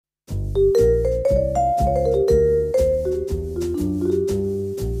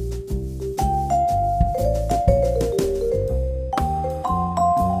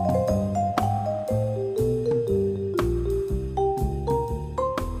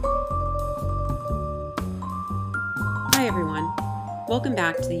everyone. Welcome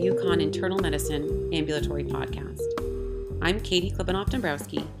back to the UConn Internal Medicine Ambulatory Podcast. I'm Katie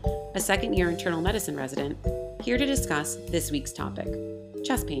Klipanoff-Dombrowski, a second-year internal medicine resident, here to discuss this week's topic,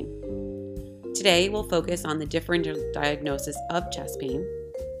 chest pain. Today, we'll focus on the differential diagnosis of chest pain,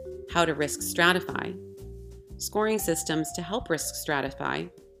 how to risk stratify, scoring systems to help risk stratify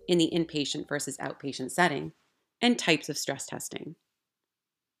in the inpatient versus outpatient setting, and types of stress testing.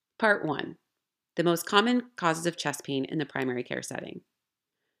 Part 1. The most common causes of chest pain in the primary care setting.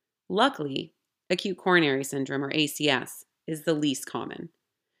 Luckily, acute coronary syndrome, or ACS, is the least common,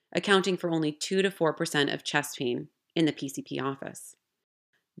 accounting for only 2 to 4% of chest pain in the PCP office.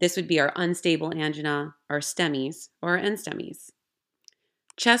 This would be our unstable angina, our STEMIs, or our NSTEMIs.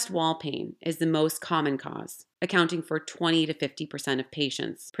 Chest wall pain is the most common cause, accounting for 20 to 50% of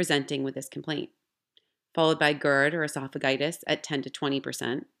patients presenting with this complaint, followed by GERD or esophagitis at 10 to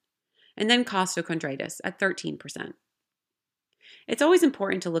 20%, and then costochondritis at 13%. It's always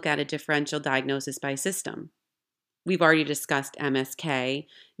important to look at a differential diagnosis by system. We've already discussed MSK,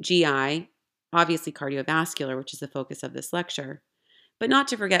 GI, obviously cardiovascular, which is the focus of this lecture, but not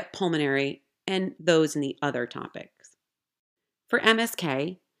to forget pulmonary and those in the other topics. For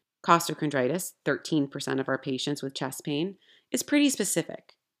MSK, costochondritis, 13% of our patients with chest pain, is pretty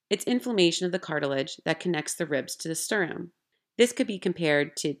specific. It's inflammation of the cartilage that connects the ribs to the sternum. This could be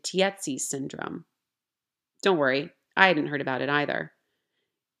compared to Tietze syndrome. Don't worry, I hadn't heard about it either.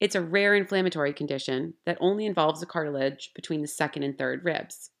 It's a rare inflammatory condition that only involves the cartilage between the second and third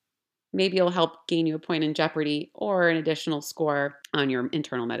ribs. Maybe it'll help gain you a point in Jeopardy or an additional score on your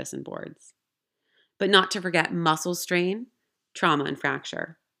internal medicine boards. But not to forget muscle strain, trauma, and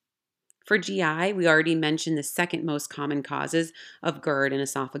fracture. For GI, we already mentioned the second most common causes of GERD and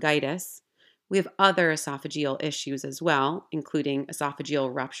esophagitis. We have other esophageal issues as well, including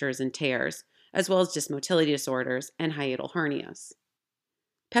esophageal ruptures and tears, as well as dysmotility disorders and hiatal hernias.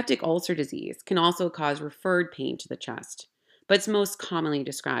 Peptic ulcer disease can also cause referred pain to the chest, but it's most commonly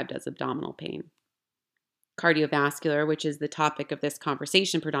described as abdominal pain. Cardiovascular, which is the topic of this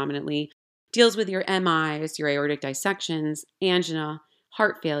conversation predominantly, deals with your MIs, your aortic dissections, angina,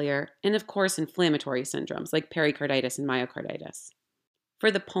 heart failure, and of course inflammatory syndromes like pericarditis and myocarditis. For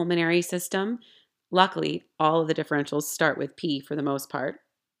the pulmonary system, luckily, all of the differentials start with P for the most part,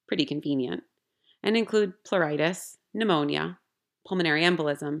 pretty convenient, and include pleuritis, pneumonia, pulmonary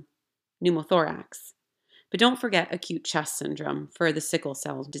embolism, pneumothorax. But don't forget acute chest syndrome for the sickle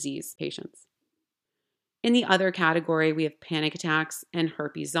cell disease patients. In the other category, we have panic attacks and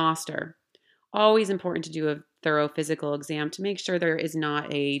herpes zoster. Always important to do a thorough physical exam to make sure there is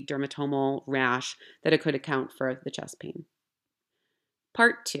not a dermatomal rash that it could account for the chest pain.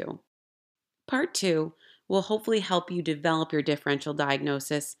 Part 2. Part 2 will hopefully help you develop your differential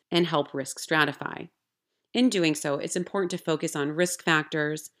diagnosis and help risk stratify. In doing so, it's important to focus on risk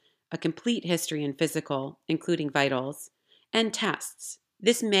factors, a complete history and physical, including vitals, and tests.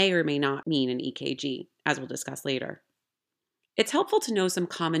 This may or may not mean an EKG, as we'll discuss later. It's helpful to know some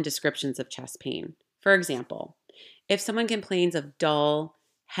common descriptions of chest pain. For example, if someone complains of dull,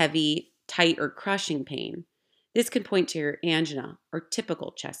 heavy, tight, or crushing pain, this could point to your angina or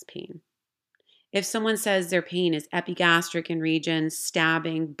typical chest pain. If someone says their pain is epigastric in region,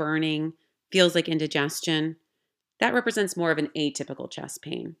 stabbing, burning, feels like indigestion, that represents more of an atypical chest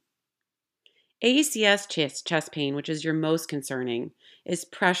pain. ACS chest pain, which is your most concerning, is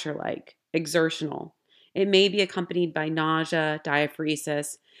pressure-like, exertional. It may be accompanied by nausea,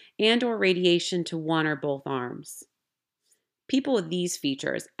 diaphoresis, and/or radiation to one or both arms. People with these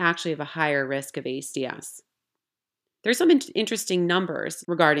features actually have a higher risk of ACS. There's some interesting numbers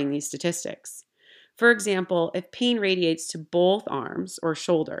regarding these statistics. For example, if pain radiates to both arms or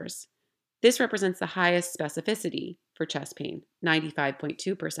shoulders, this represents the highest specificity for chest pain,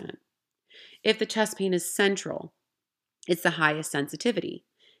 95.2%. If the chest pain is central, it's the highest sensitivity,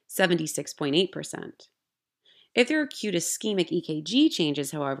 76.8%. If there are acute ischemic EKG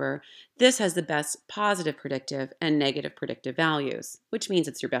changes, however, this has the best positive predictive and negative predictive values, which means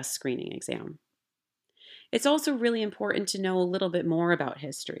it's your best screening exam. It's also really important to know a little bit more about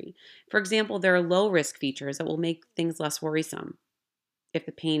history. For example, there are low-risk features that will make things less worrisome. If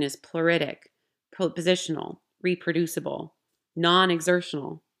the pain is pleuritic, positional, reproducible,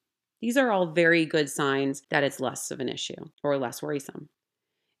 non-exertional, these are all very good signs that it's less of an issue or less worrisome.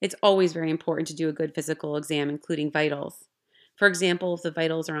 It's always very important to do a good physical exam, including vitals. For example, if the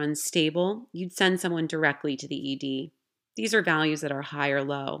vitals are unstable, you'd send someone directly to the ED. These are values that are high or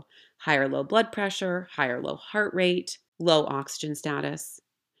low blood pressure, high or low heart rate, low oxygen status.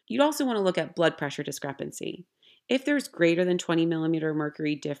 You'd also want to look at blood pressure discrepancy. If there's greater than 20 millimeter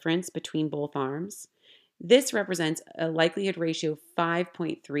mercury difference between both arms, This represents a likelihood ratio of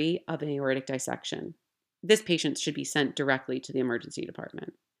 5.3 of an aortic dissection. This patient should be sent directly to the emergency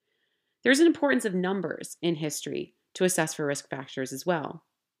department. There's an importance of numbers in history to assess for risk factors as well.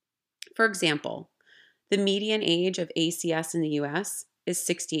 For example, the median age of ACS in the US is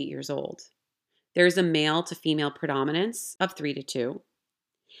 68 years old. There's a male to female predominance of 3-2.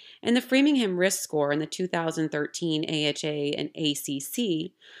 And the Framingham Risk Score in the 2013 AHA and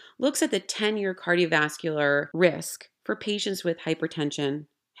ACC looks at the 10-year cardiovascular risk for patients with hypertension,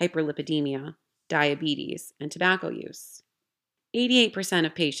 hyperlipidemia, diabetes, and tobacco use. 88%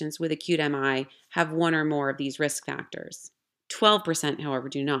 of patients with acute MI have one or more of these risk factors. 12%, however,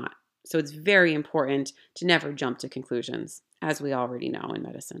 do not. So it's very important to never jump to conclusions, as we already know in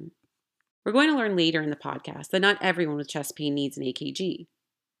medicine. We're going to learn later in the podcast that not everyone with chest pain needs an EKG.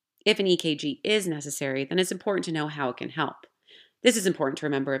 If an EKG is necessary, then it's important to know how it can help. This is important to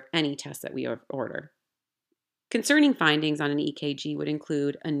remember of any test that we order. Concerning findings on an EKG would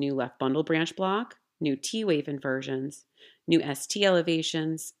include a new left bundle branch block, new T wave inversions, new ST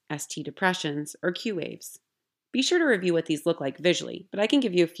elevations, ST depressions, or Q waves. Be sure to review what these look like visually, but I can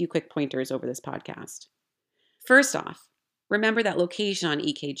give you a few quick pointers over this podcast. First off, remember that location on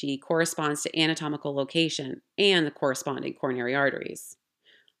EKG corresponds to anatomical location and the corresponding coronary arteries.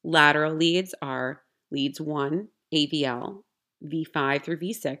 Lateral leads are leads 1, AVL, V5 through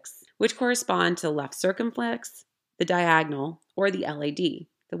V6, which correspond to the left circumflex, the diagonal, or the LAD,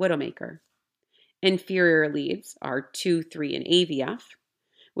 the widowmaker. Inferior leads are 2, 3, and AVF,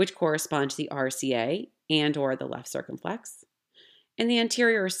 which correspond to the RCA and or the left circumflex. And the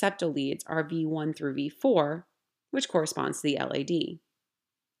anterior septal leads are V1 through V4, which corresponds to the LAD.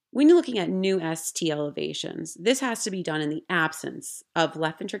 When you're looking at new ST elevations, this has to be done in the absence of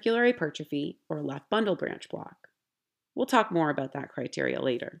left ventricular hypertrophy or left bundle branch block. We'll talk more about that criteria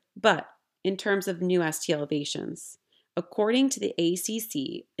later. But in terms of new ST elevations, according to the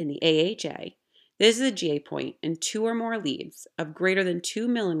ACC and the AHA, this is a GA point in 2 or more leads of greater than 2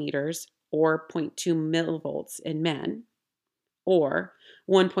 millimeters or 0.2 millivolts in men, or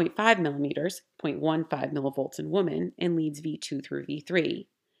 1.5 millimeters, 0.15 millivolts in women, in leads V2 through V3,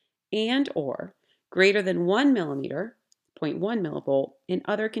 and or greater than 1 millimeter, 0.1 millivolt, in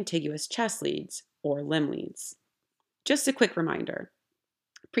other contiguous chest leads or limb leads. Just a quick reminder,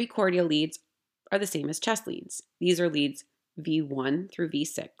 precordial leads are the same as chest leads. These are leads V1 through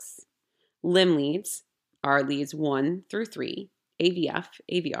V6. Limb leads are leads 1 through 3, AVF,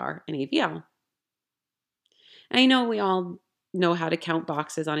 AVR, and AVL. And I know we all know how to count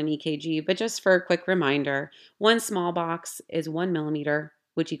boxes on an EKG, but just for a quick reminder, one small box is 1 millimeter,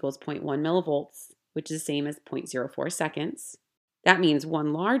 which equals 0.1 millivolts, which is the same as 0.04 seconds. That means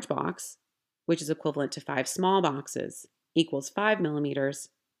one large box, which is equivalent to 5 small boxes, equals 5 millimeters,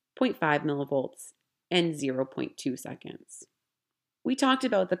 0.5 millivolts, and 0.2 seconds. We talked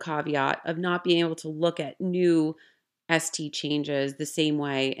about the caveat of not being able to look at new ST changes the same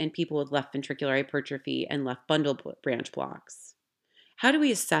way in people with left ventricular hypertrophy and left bundle branch blocks. How do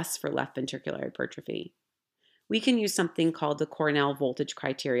we assess for left ventricular hypertrophy? We can use something called the Cornell voltage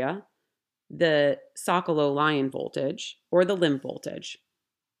criteria, the Sokolow-Lyon voltage, or the limb voltage.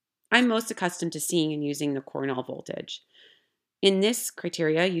 I'm most accustomed to seeing and using the Cornell voltage. In this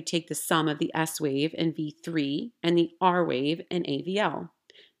criteria, you take the sum of the S wave in V3 and the R wave in AVL.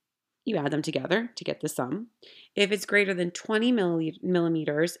 You add them together to get the sum. If it's greater than 20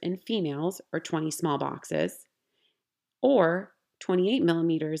 millimeters in females, or 20 small boxes, or 28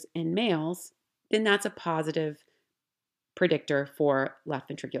 millimeters in males, then that's a positive predictor for left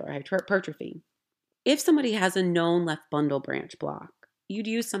ventricular hypertrophy. If somebody has a known left bundle branch block, you'd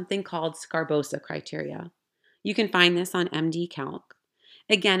use something called Sgarbossa criteria. You can find this on MD Calc.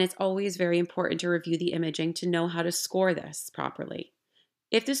 Again, it's always very important to review the imaging to know how to score this properly.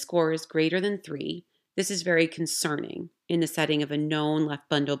 If the score is greater than 3, this is very concerning in the setting of a known left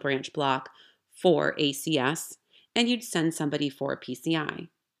bundle branch block for ACS, and you'd send somebody for a PCI.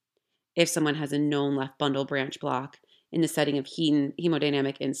 If someone has a known left bundle branch block in the setting of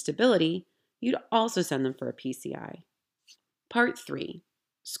hemodynamic instability, you'd also send them for a PCI. Part 3,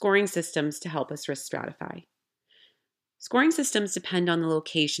 scoring systems to help us risk stratify. Scoring systems depend on the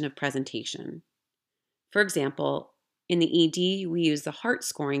location of presentation. For example, in the ED, we use the heart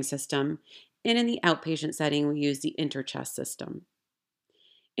scoring system, and in the outpatient setting, we use the interchest system.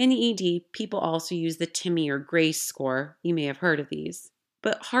 In the ED, people also use the TIMI or GRACE score. You may have heard of these.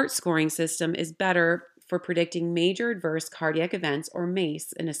 But heart scoring system is better for predicting major adverse cardiac events, or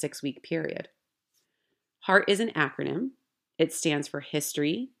MACE, in a 6-week period. HEART is an acronym. It stands for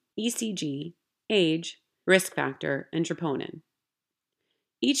history, ECG, age, risk factor, and troponin.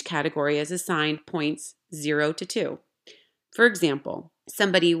 Each category is assigned points 0 to 2. For example,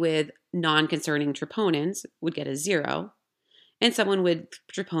 somebody with non-concerning troponins would get a 0, and someone with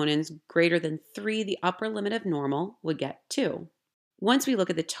troponins greater than 3, the upper limit of normal, would get 2. Once we look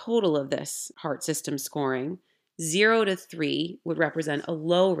at the total of this heart system scoring, 0 to 3 would represent a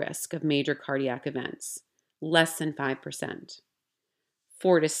low risk of major cardiac events, less than 5%.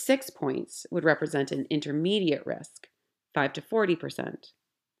 4 to 6 points would represent an intermediate risk, 5 to 40%.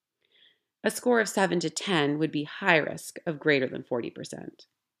 A score of 7 to 10 would be high risk of greater than 40%.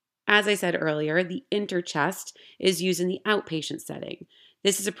 As I said earlier, the InterChest is used in the outpatient setting.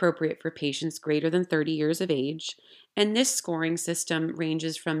 This is appropriate for patients greater than 30 years of age, and this scoring system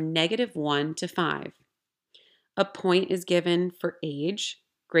ranges from -1 to 5. A point is given for age,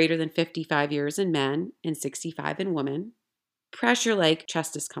 greater than 55 years in men and 65 in women, pressure-like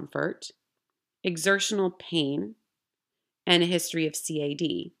chest discomfort, exertional pain, and a history of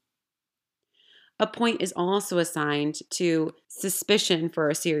CAD. A point is also assigned to suspicion for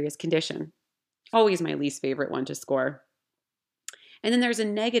a serious condition. Always my least favorite one to score. And then there's a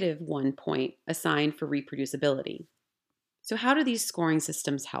 -1 point assigned for reproducibility. So how do these scoring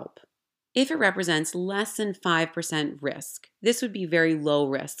systems help? If it represents less than 5% risk, this would be very low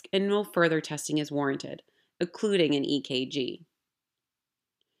risk and no further testing is warranted, including an EKG.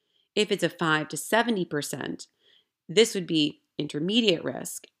 If it's a 5 to 70%, this would be intermediate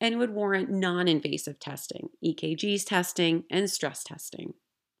risk and would warrant non-invasive testing, EKGs testing, and stress testing.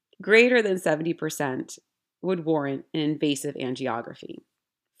 Greater than 70% would warrant an invasive angiography.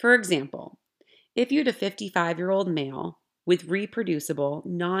 For example, if you had a 55-year-old male with reproducible,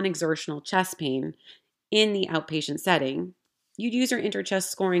 non-exertional chest pain in the outpatient setting, you'd use our InterChest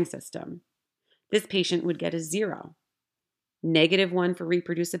scoring system. This patient would get a 0, -1 for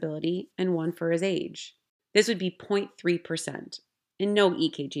reproducibility, and 1 for his age. This would be 0.3%, and no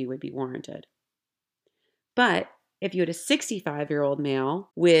EKG would be warranted. But if you had a 65-year-old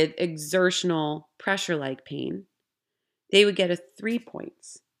male with exertional pressure-like pain, they would get a 3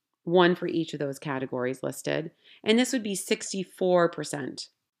 points, 1 for each of those categories listed, and this would be 64%,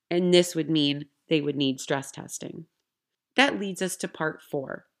 and this would mean they would need stress testing. That leads us to part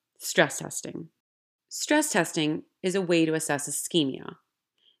 4, stress testing. Stress testing is a way to assess ischemia.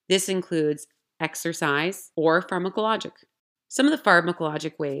 This includes exercise or pharmacologic. Some of the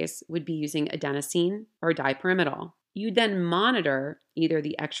pharmacologic ways would be using adenosine or dipyrimidol. You then monitor either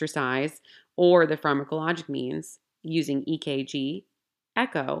the exercise or the pharmacologic means using EKG,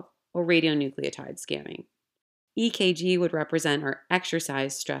 echo, or radionucleotide scanning. EKG would represent our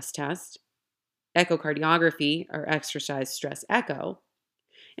exercise stress test, echocardiography, our exercise stress echo,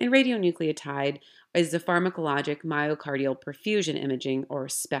 and radionucleotide is the pharmacologic myocardial perfusion imaging or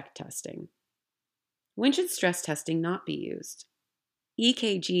SPECT testing. When should stress testing not be used?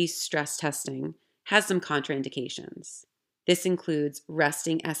 EKG stress testing has some contraindications. This includes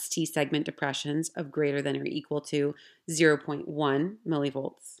resting ST segment depressions of greater than or equal to 0.1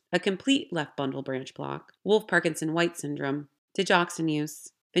 millivolts, a complete left bundle branch block, Wolff-Parkinson-White syndrome, digoxin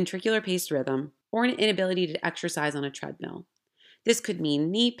use, ventricular paced rhythm, or an inability to exercise on a treadmill. This could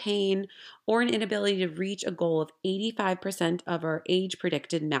mean knee pain or an inability to reach a goal of 85% of our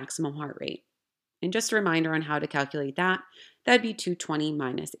age-predicted maximum heart rate. And just a reminder on how to calculate that, that'd be 220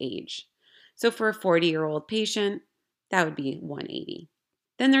 minus age. So for a 40-year-old patient, that would be 180.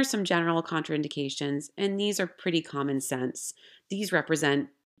 Then there's some general contraindications, and these are pretty common sense. These represent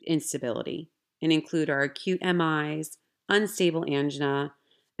instability and include our acute MIs, unstable angina,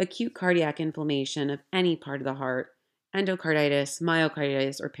 acute cardiac inflammation of any part of the heart, endocarditis,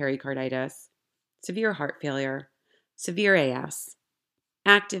 myocarditis, or pericarditis, severe heart failure, severe AS,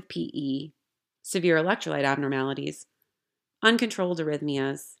 active PE, severe electrolyte abnormalities, uncontrolled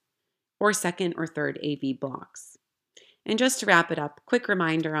arrhythmias, or second or third AV blocks. And just to wrap it up, quick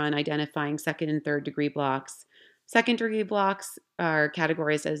reminder on identifying second and third degree blocks. Second degree blocks are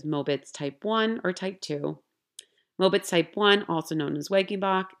categorized as Mobitz type 1 or type 2. Mobitz type 1, also known as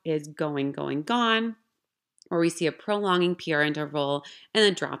Wenckebach, is going, gone, or we see a prolonging PR interval and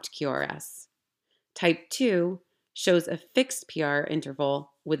a dropped QRS. Type 2 shows a fixed PR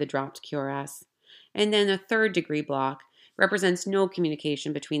interval with a dropped QRS. And then a third degree block represents no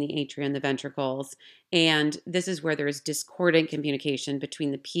communication between the atria and the ventricles, and this is where there is discordant communication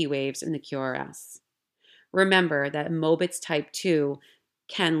between the P waves and the QRS. Remember that Mobitz type 2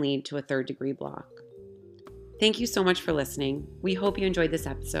 can lead to a third degree block. Thank you so much for listening. We hope you enjoyed this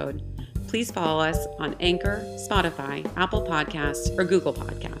episode. Please follow us on Anchor, Spotify, Apple Podcasts, or Google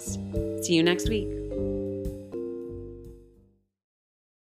Podcasts. See you next week.